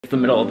the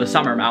middle of the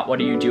summer, Matt.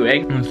 What are you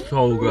doing? It's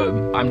so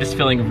good. I'm just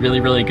feeling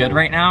really good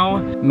right now.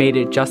 Made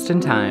it just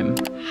in time.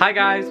 Hi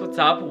guys, what's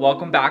up?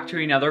 Welcome back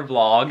to another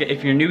vlog.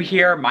 If you're new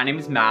here, my name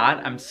is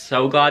Matt. I'm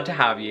so glad to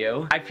have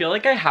you. I feel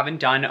like I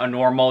haven't done a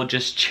normal,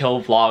 just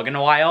chill vlog in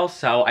a while,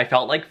 so I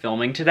felt like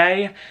filming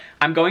today.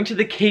 I'm going to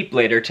the Cape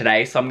later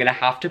today, so I'm gonna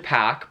have to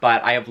pack,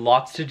 but I have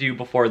lots to do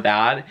before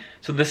that.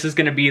 So this is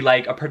gonna be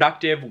like a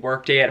productive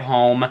work day at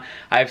home.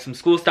 I have some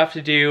school stuff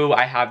to do.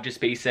 I have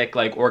just basic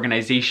like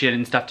organization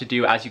and stuff to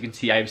do. As you can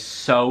see, I have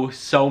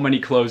so many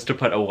clothes to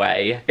put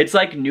away. It's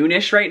like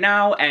noonish right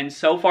now, and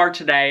so far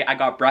today I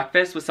got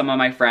breakfast with some of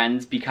my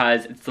friends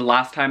because it's the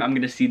last time I'm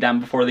gonna see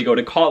them before they go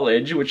to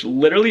college, which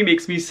literally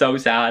makes me so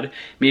sad.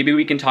 Maybe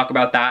we can talk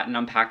about that and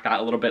unpack that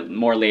a little bit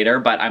more later,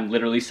 but I'm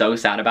literally so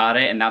sad about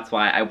it, and that's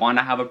why I want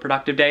to have a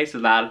productive day so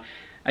that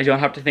I don't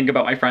have to think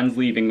about my friends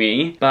leaving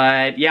me.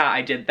 But yeah,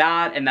 I did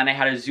that, and then I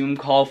had a Zoom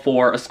call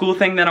for a school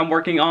thing that I'm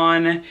working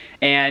on,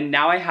 and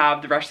now I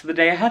have the rest of the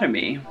day ahead of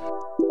me.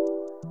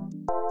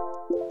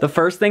 The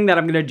first thing that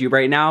I'm gonna do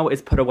right now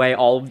is put away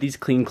all of these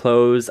clean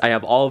clothes. I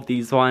have all of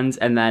these ones,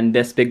 and then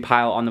this big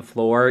pile on the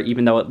floor,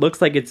 even though it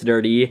looks like it's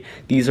dirty,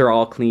 these are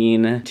all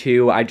clean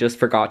too. I just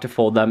forgot to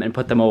fold them and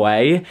put them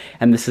away,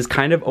 and this is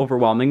kind of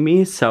overwhelming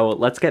me, so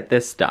let's get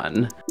this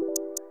done.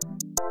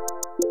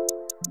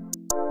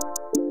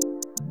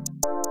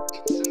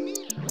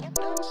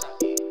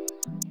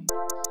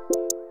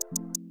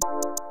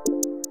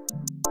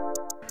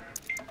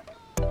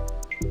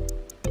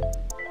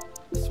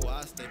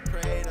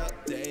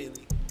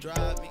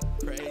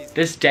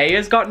 This day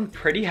has gotten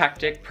pretty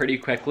hectic pretty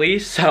quickly,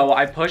 so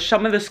I pushed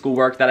some of the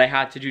schoolwork that I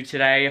had to do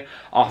today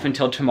off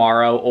until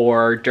tomorrow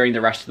or during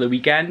the rest of the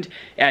weekend.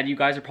 And you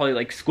guys are probably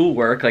like,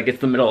 schoolwork? Like, it's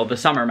the middle of the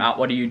summer, Matt,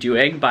 what are you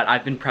doing? But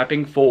I've been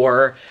prepping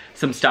for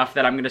some stuff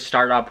that I'm gonna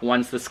start up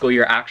once the school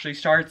year actually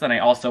starts, and I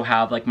also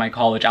have like my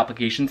college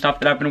application stuff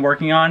that I've been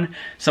working on.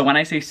 So when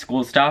I say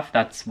school stuff,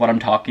 that's what I'm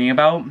talking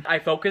about. I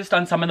focused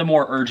on some of the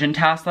more urgent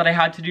tasks that I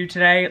had to do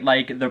today,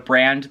 like the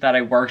brand that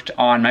I worked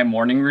on my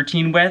morning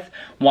routine with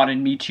wanted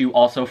me to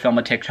also film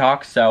a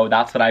TikTok, so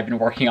that's what I've been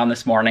working on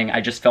this morning.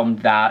 I just filmed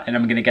that, and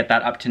I'm gonna get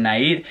that up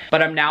tonight.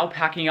 But I'm now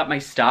packing up my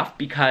stuff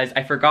because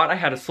I forgot I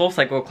had a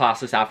soulcycle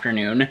class this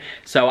afternoon,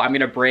 so I'm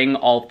gonna bring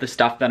all of the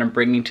stuff that I'm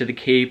bringing to the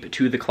Cape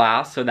to the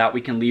class so that we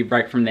can leave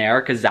right from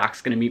there, because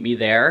Zach's gonna meet me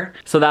there.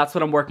 So that's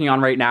what I'm working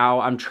on right now.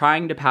 I'm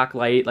trying to pack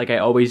light like I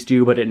always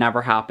do, but it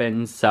never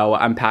happens. So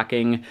I'm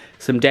packing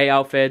some day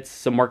outfits,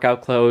 some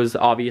workout clothes,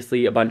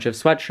 obviously a bunch of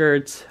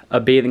sweatshirts, a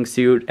bathing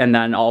suit, and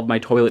then all of my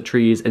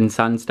toiletries and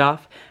sun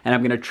stuff. And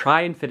I'm gonna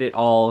try and fit it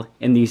all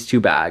in these 2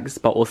 bags,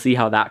 but we'll see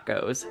how that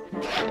goes.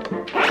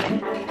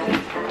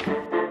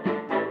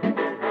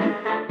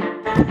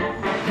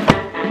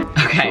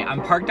 Okay,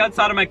 I'm parked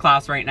outside of my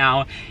class right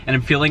now, and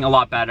I'm feeling a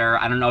lot better.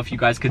 I don't know if you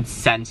guys could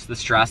sense the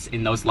stress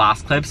in those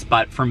last clips,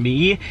 but for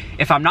me,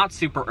 if I'm not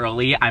super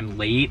early, I'm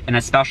late, and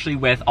especially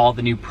with all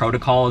the new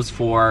protocols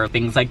for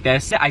things like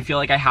this, I feel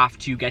like I have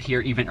to get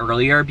here even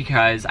earlier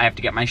because I have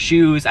to get my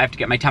shoes, I have to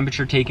get my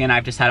temperature taken, I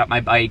have to set up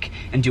my bike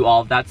and do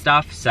all of that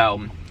stuff.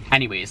 So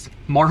anyways,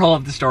 moral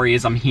of the story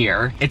is I'm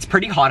here. It's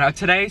pretty hot out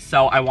today,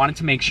 so I wanted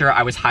to make sure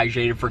I was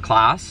hydrated for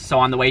class. So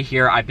on the way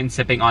here, I've been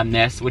sipping on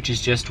this, which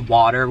is just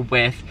water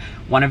with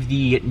one of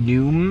the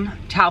Noom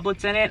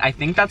tablets in it. I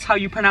think that's how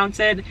you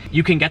pronounce it.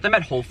 You can get them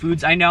at Whole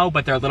Foods, I know,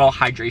 but they're little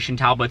hydration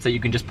tablets that you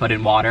can just put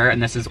in water,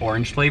 and this is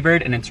orange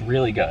flavored, and it's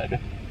really good.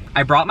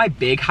 I brought my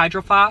big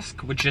hydro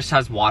flask, which just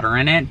has water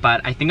in it,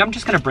 but I think I'm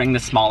just gonna bring the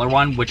smaller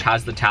one, which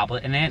has the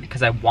tablet in it,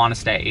 because I want to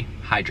stay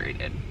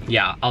hydrated.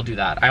 Yeah, I'll do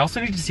that. I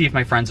also need to see if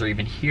my friends are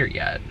even here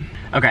yet.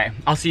 Okay,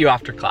 I'll see you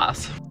after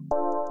class.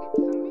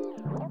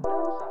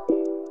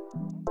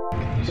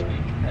 Can you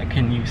speak?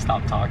 Can you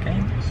stop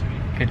talking?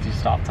 Could you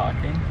stop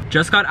talking?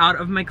 Just got out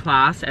of my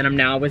class, and I'm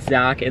now with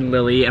Zach and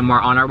Lily, and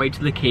we're on our way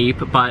to the Cape,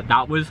 but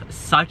that was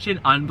such an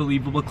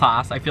unbelievable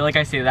class. I feel like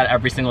I say that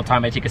every single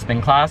time I take a spin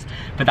class,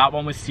 but that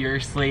one was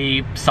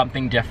seriously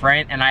something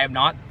different, and I have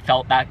not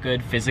felt that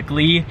good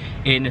physically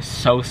in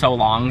so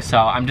long, so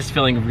I'm just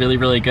feeling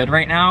really good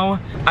right now.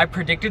 I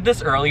predicted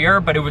this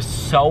earlier, but it was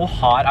so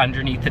hot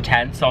underneath the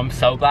tent, so I'm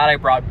so glad I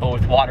brought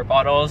both water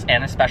bottles,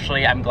 and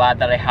especially I'm glad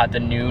that I had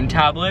the Noon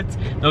tablets.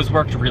 Those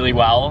worked really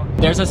well.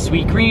 There's a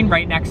Sweet Green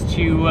right next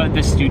to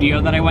the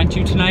studio that I went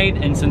to tonight,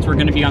 and since we're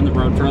gonna be on the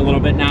road for a little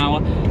bit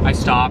now, I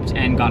stopped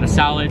and got a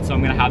salad, so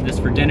I'm gonna have this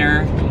for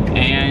dinner,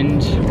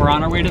 and we're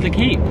on our way to the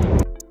Cape.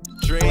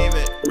 Dream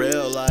it,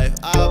 real life,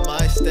 I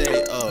might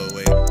stay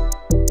away.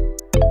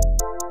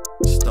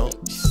 Just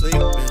don't be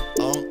sleeping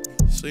on me,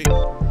 sleep.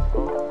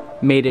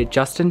 Made it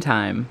just in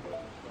time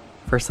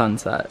for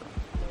sunset.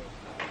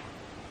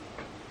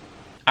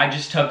 I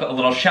just took a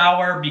little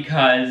shower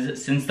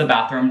because since the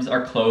bathrooms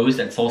are closed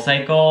at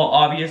SoulCycle,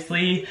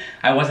 obviously,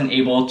 I wasn't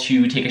able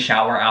to take a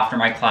shower after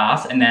my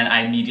class, and then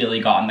I immediately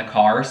got in the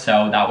car,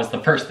 so that was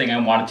the first thing I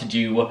wanted to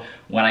do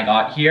when I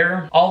got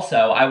here.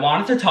 Also, I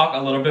wanted to talk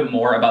a little bit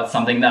more about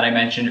something that I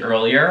mentioned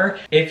earlier.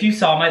 If you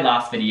saw my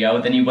last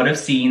video, then you would have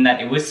seen that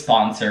it was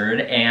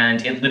sponsored,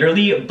 and it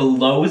literally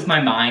blows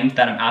my mind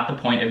that I'm at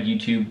the point of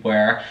YouTube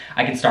where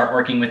I can start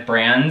working with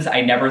brands.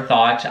 I never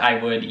thought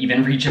I would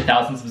even reach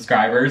 1,000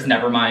 subscribers,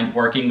 never mind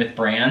working with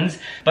brands.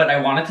 But I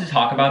wanted to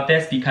talk about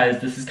this because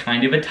this is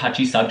kind of a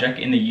touchy subject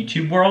in the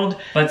YouTube world.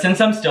 But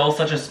since I'm still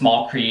such a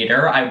small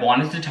creator, I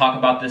wanted to talk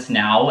about this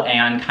now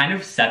and kind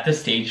of set the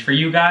stage for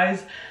you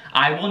guys.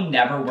 I will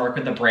never work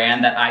with a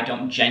brand that I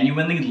don't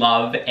genuinely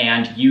love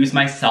and use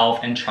myself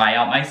and try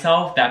out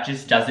myself. That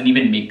just doesn't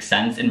even make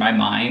sense in my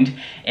mind.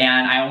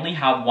 And I only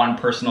have one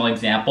personal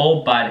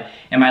example, but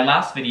in my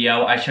last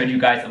video, I showed you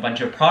guys a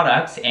bunch of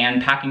products,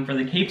 and packing for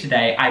the Cape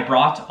today, I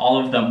brought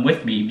all of them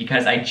with me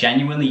because I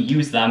genuinely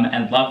use them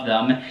and love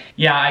them.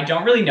 Yeah, I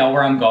don't really know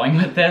where I'm going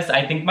with this.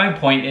 I think my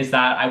point is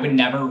that I would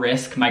never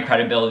risk my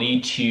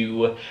credibility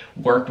to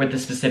work with a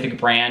specific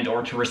brand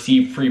or to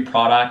receive free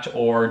product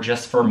or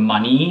just for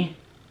money.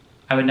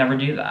 I would never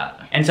do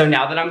that. And so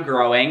now that I'm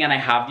growing and I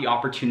have the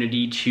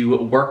opportunity to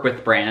work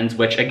with brands,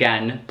 which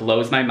again,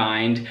 blows my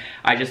mind,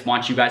 I just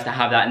want you guys to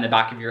have that in the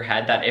back of your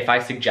head that if I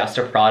suggest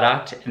a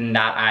product and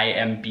that I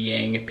am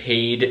being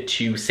paid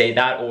to say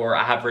that or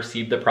I have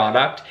received the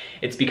product,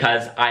 it's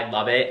because I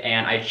love it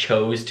and I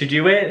chose to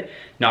do it,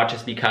 not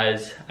just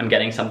because I'm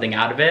getting something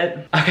out of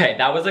it. Okay,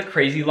 that was a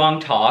crazy long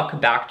talk.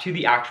 Back to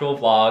the actual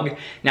vlog.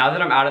 Now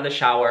that I'm out of the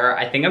shower,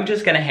 I think I'm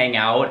just gonna hang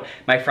out.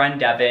 My friend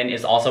Devin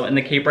is also in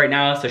the Cape right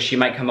now, so she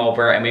might come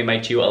over and we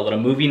might do a little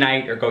movie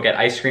night or go get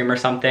ice cream or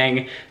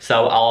something.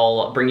 So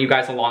I'll bring you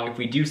guys along if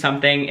we do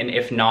something, and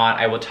if not,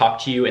 I will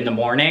talk to you in the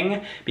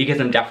morning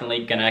because I'm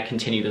definitely gonna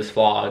continue this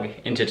vlog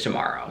into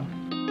tomorrow.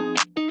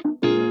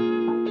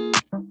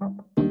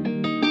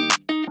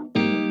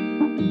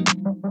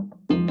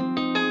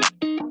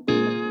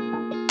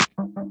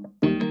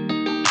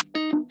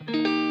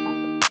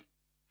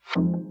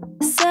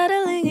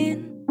 Settling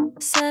in,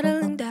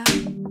 settling down,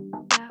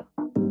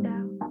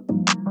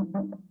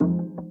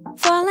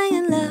 falling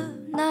in love,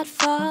 not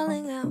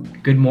falling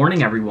out. Good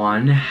morning,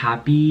 everyone.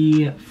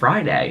 Happy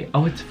Friday.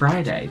 Oh, it's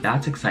Friday.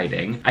 That's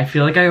exciting. I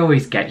feel like I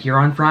always get here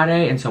on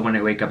Friday, and so when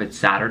I wake up, it's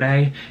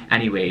Saturday.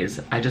 Anyways,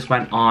 I just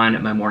went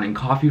on my morning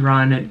coffee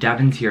run.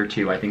 Devin's here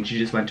too. I think she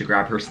just went to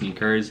grab her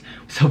sneakers.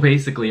 So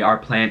basically, our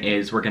plan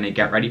is we're gonna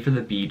get ready for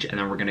the beach, and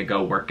then we're gonna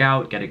go work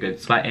out, get a good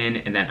sweat in,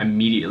 and then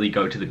immediately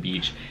go to the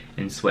beach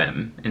and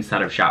swim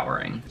instead of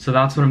showering. So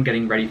that's what I'm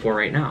getting ready for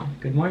right now.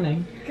 Good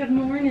morning. Good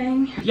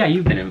morning. Yeah,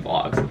 you've been in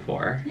vlogs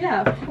before.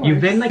 Yeah, of course.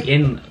 You've been like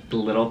in the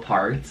little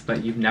parts,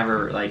 but you've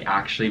never like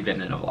actually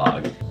been in a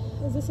vlog.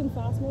 Is this in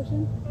fast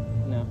motion?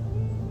 No.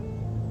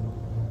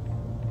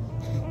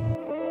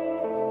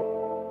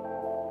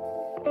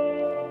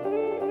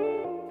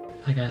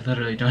 Like I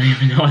literally don't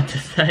even know what to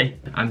say.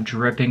 I'm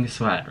dripping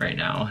sweat right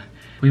now.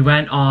 We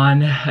went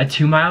on a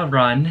 2-mile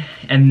run,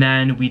 and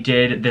then we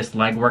did this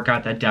leg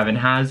workout that Devin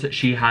has.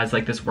 She has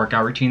like this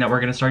workout routine that we're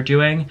gonna start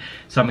doing.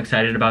 So I'm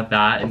excited about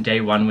that, and day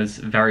 1 was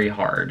very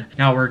hard.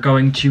 Now we're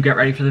going to get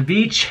ready for the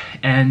beach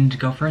and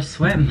go for a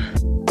swim.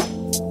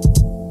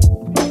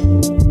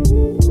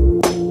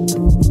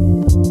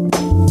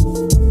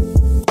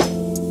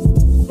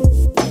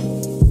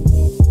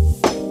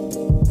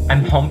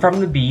 I'm home from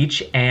the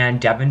beach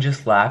and Devin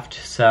just left,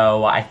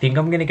 so I think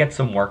I'm gonna get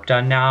some work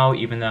done now,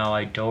 even though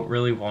I don't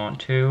really want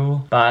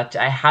to. But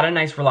I had a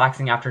nice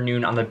relaxing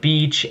afternoon on the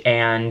beach,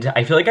 and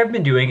I feel like I've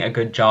been doing a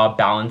good job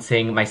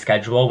balancing my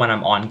schedule when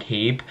I'm on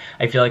Cape.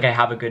 I feel like I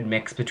have a good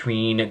mix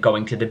between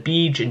going to the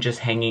beach and just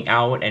hanging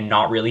out and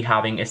not really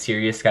having a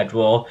serious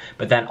schedule,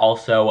 but then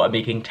also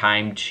making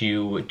time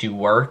to do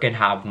work and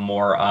have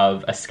more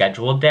of a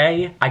scheduled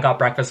day. I got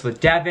breakfast with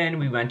Devin,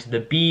 we went to the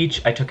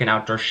beach, I took an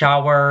outdoor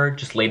shower,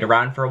 just laid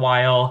around for a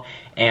while,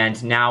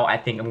 and now I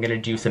think I'm gonna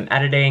do some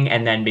editing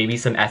and then maybe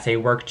some essay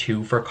work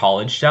too for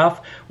college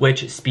stuff,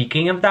 which,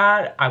 speaking of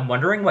that, I'm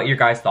wondering what your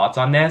guys' thoughts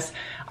on this.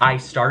 I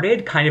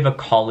started kind of a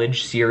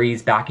college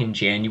series back in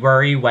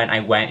January when I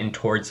went and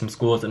toured some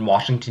schools in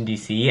Washington,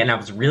 D.C., and I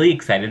was really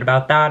excited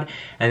about that,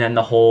 and then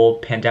the whole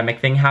pandemic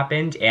thing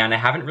happened, and I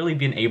haven't really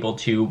been able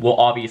to, well,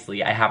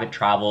 obviously, I haven't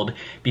traveled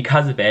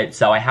because of it,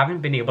 so I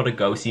haven't been able to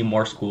go see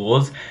more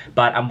schools,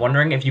 but I'm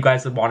wondering if you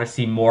guys would want to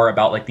see more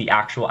about, like, the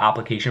actual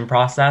application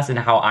process and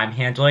how I'm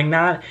handling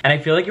that, and I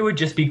feel like it would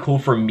just be cool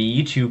for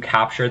me to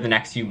capture the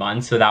next few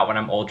months so that when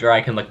I'm older,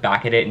 I can look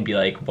back at it and be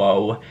like,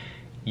 whoa,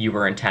 you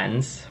were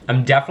intense.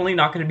 I'm definitely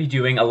not going to be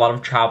doing a lot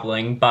of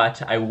traveling,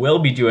 but I will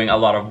be doing a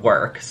lot of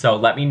work, so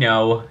let me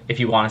know if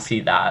you want to see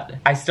that.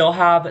 I still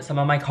have some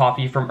of my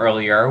coffee from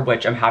earlier,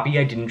 which I'm happy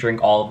I didn't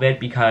drink all of it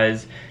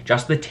because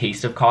just the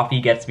taste of coffee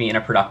gets me in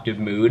a productive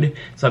mood.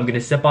 So I'm going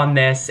to sip on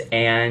this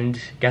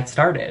and get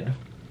started.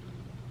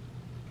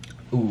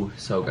 Ooh,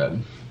 so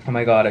good. Oh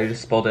my god, I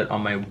just spilled it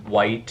on my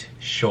white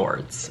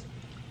shorts.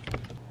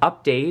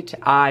 Update,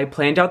 I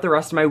planned out the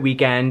rest of my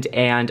weekend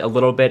and a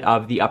little bit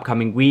of the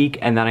upcoming week,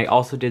 and then I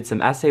also did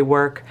some essay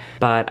work,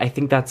 but I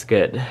think that's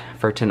good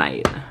for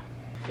tonight.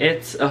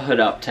 It's a hood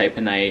up type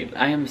of night.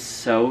 I am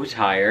so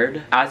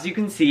tired. As you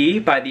can see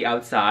by the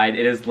outside,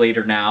 it is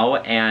later now,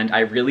 and I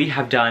really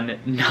have done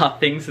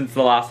nothing since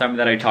the last time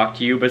that I talked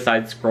to you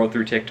besides scroll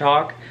through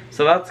TikTok,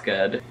 so that's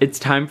good. It's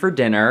time for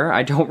dinner.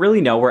 I don't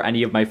really know where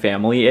any of my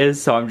family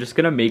is, so I'm just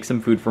gonna make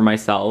some food for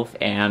myself,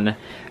 and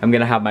I'm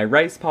gonna have my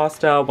rice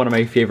pasta, one of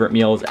my favorite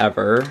meals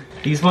ever.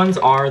 These ones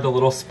are the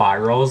little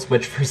spirals,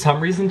 which for some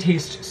reason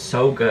taste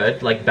so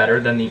good, like better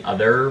than the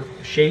other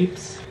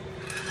shapes.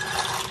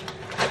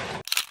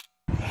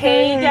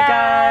 Hey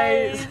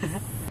guys!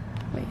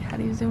 Wait, how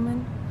do you zoom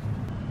in?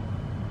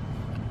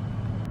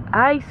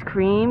 Ice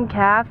cream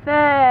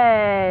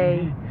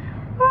cafe!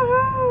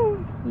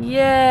 Woohoo!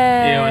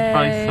 Yay! Ew, it's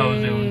probably so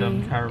zoomed,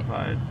 I'm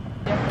terrified.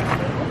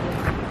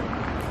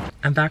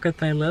 I'm back with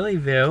my Lily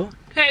Vu.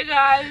 Hey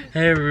guys!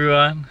 Hey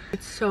everyone.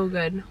 It's so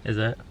good. Is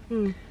it?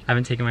 I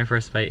haven't taken my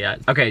first bite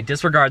yet. Okay,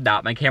 disregard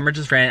that. My camera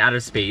just ran out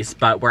of space,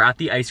 but we're at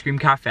the Ice Cream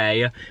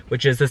Cafe,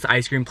 which is this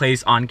ice cream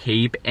place on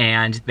Cape,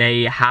 and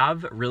they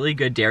have really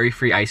good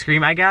dairy-free ice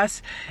cream, I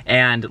guess.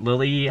 And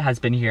Lily has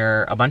been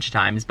here a bunch of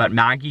times, but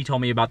Maggie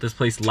told me about this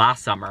place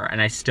last summer,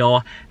 and I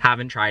still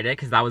haven't tried it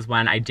because that was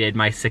when I did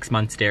my 6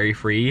 months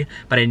dairy-free,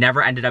 but I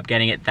never ended up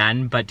getting it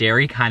then, but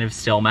dairy kind of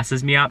still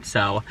messes me up,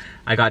 so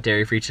I got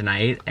dairy-free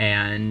tonight,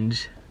 and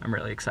I'm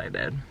really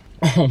excited.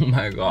 Oh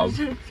my god.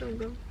 So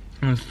good.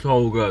 It's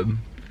so good.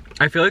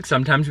 I feel like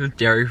sometimes with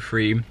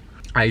dairy-free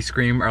ice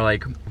cream or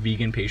like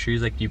vegan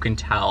pastries, like you can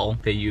tell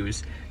they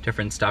use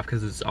different stuff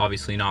because it's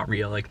obviously not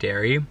real like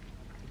dairy.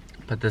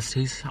 But this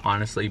tastes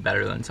honestly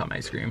better than some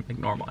ice cream, like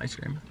normal ice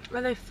cream.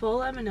 Are they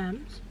full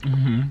M&Ms?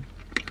 Mm-hmm.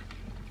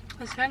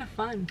 That's kind of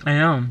fun. I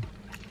know.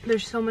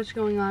 There's so much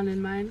going on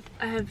in mine.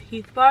 I have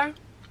Heath Bar.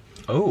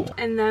 Oh.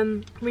 And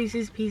then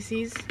Reese's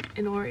Pieces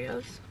and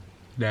Oreos.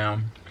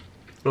 Damn.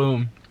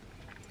 Boom.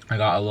 I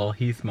got a little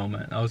Heath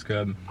moment. That was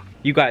good.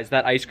 You guys,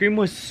 that ice cream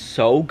was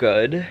so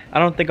good. I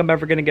don't think I'm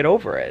ever gonna get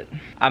over it.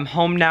 I'm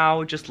home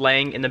now, just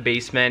laying in the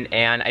basement,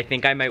 and I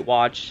think I might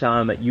watch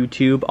some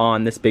YouTube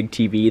on this big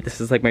TV.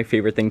 This is like my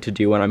favorite thing to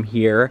do when I'm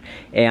here.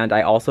 And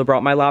I also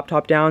brought my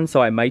laptop down,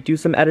 so I might do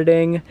some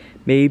editing.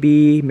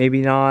 Maybe,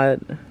 maybe not.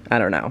 I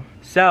don't know.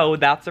 So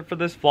that's it for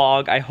this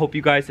vlog. I hope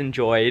you guys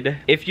enjoyed.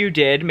 If you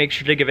did, make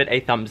sure to give it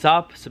a thumbs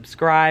up,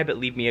 subscribe,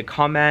 leave me a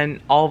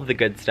comment, all of the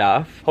good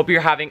stuff. Hope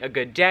you're having a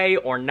good day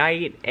or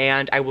night,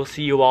 and I will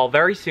see you all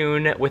very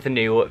soon with a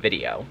new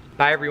video.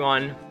 Bye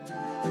everyone.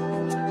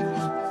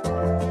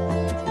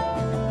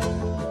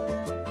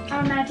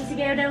 I'm mad to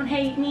go, don't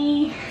hate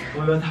me.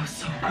 Oh, that was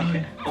so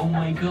good. Oh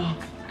my god.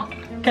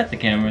 Get the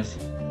cameras.